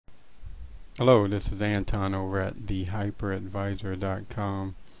Hello, this is Anton over at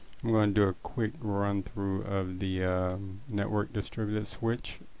thehyperadvisor.com. I'm going to do a quick run through of the network distributed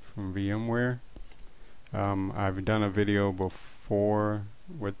switch from VMware. I've done a video before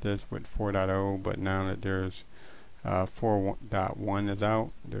with this with 4.0, but now that there's 4.1 is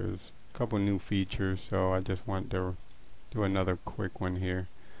out, there's a couple new features, so I just want to do another quick one here.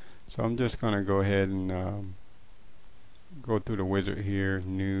 So I'm just going to go ahead and go through the wizard here,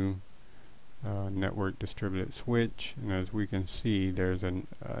 new network distributed switch, and as we can see, there's a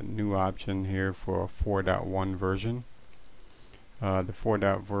new option here for a 4.1 version. The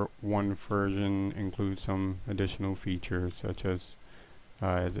 4.1 version includes some additional features such as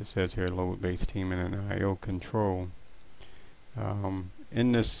it says here, load-based teaming and I/O control.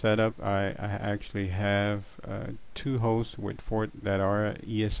 In this setup, I actually have two hosts with that are at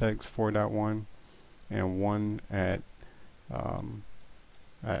ESX 4.1 and one at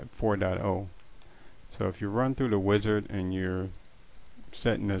 4.0. So if you run through the wizard and you're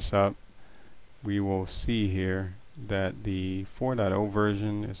setting this up, we will see here that the 4.0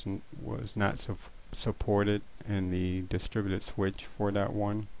 version was not supported in the distributed switch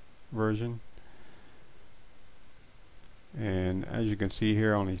 4.1 version. And as you can see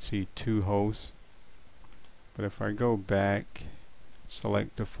here, I only see two hosts. But if I go back,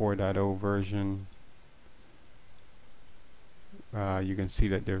 select the 4.0 version, you can see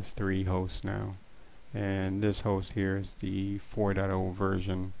that there's three hosts now, and this host here is the 4.0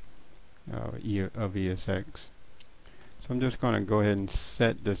 version of ESX. So I'm just going to go ahead and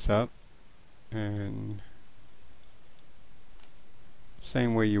set this up, and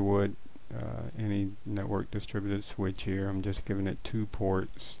same way you would any network distributed switch here. I'm just giving it two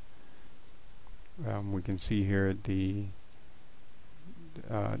ports. We can see here the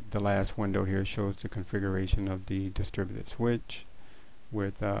last window here shows the configuration of the distributed switch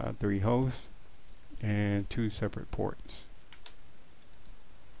with three hosts and two separate ports.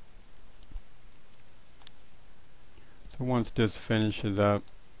 So once this finishes up,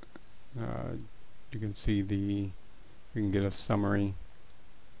 you can see we can get a summary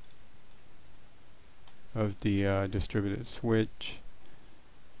of the distributed switch,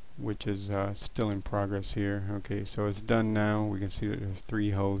 which is still in progress here. Okay, so it's done now. We can see that there's three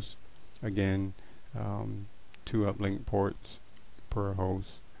hosts, again, two uplink ports per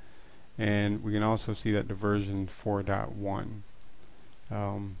host, and we can also see that the version 4.1.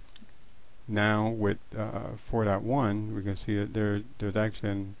 Now with 4.1, we can see that there's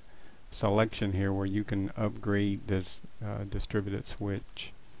actually a selection here where you can upgrade this distributed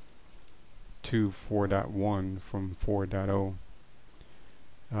switch to 4.1 from 4.0.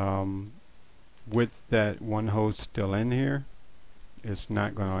 With that one host still in here, it's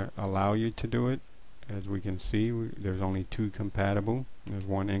not going to allow you to do it. As we can see, there's only two compatible, there's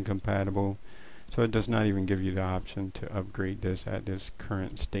one incompatible, so it does not even give you the option to upgrade this at this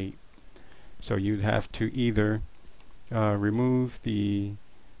current state. So you'd have to either remove the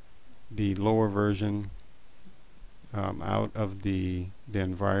lower version out of the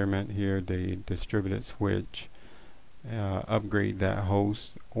environment here, the distributed switch, upgrade that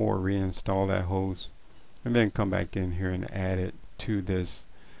host or reinstall that host, and then come back in here and add it to this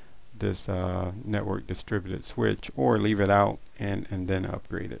network distributed switch, or leave it out and then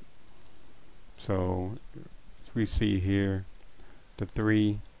upgrade it. So as we see here, the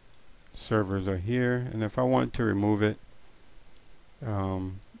three servers are here, and if I want to remove it,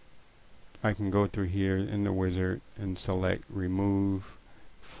 I can go through here in the wizard and select remove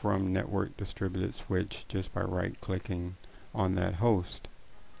from network distributed switch just by right clicking on that host.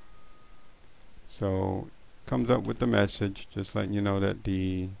 So it comes up with the message just letting you know that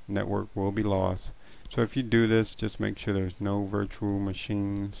the network will be lost. So if you do this, just make sure there's no virtual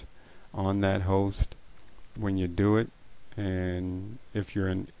machines on that host when you do it, and if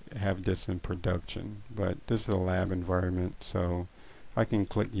you're have this in production. But this is a lab environment, so I can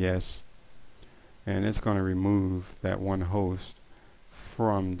click yes, and it's going to remove that one host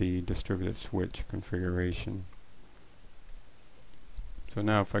from the distributed switch configuration. So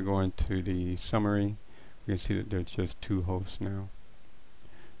now if I go into the summary, you can see that there's just two hosts now.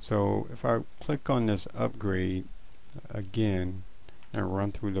 So if I click on this upgrade again and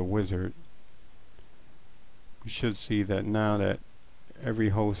run through the wizard, we should see that now that every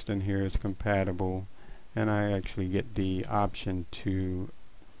host in here is compatible, and I actually get the option to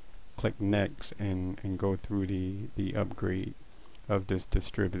click next and go through the upgrade of this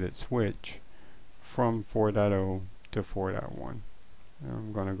distributed switch from 4.0 to 4.1.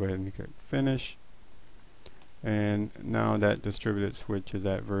 I'm going to go ahead and click finish, and now that distributed switch is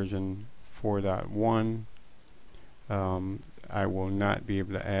at version 4.1. I will not be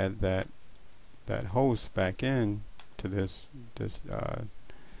able to add that that host back in to this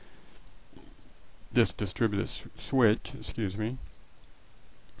distributed switch, excuse me,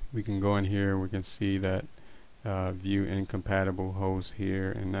 we can go in here. We can see that view incompatible host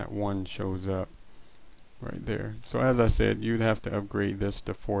here, and that one shows up right there. So as I said, you'd have to upgrade this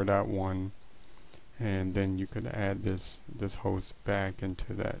to 4.1, and then you could add this host back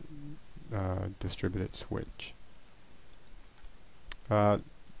into that distributed switch.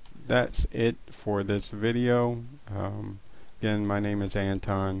 That's it for this video. Again, my name is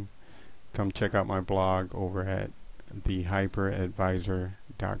Anton. Come check out my blog over at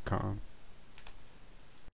thehyperadvisor.com.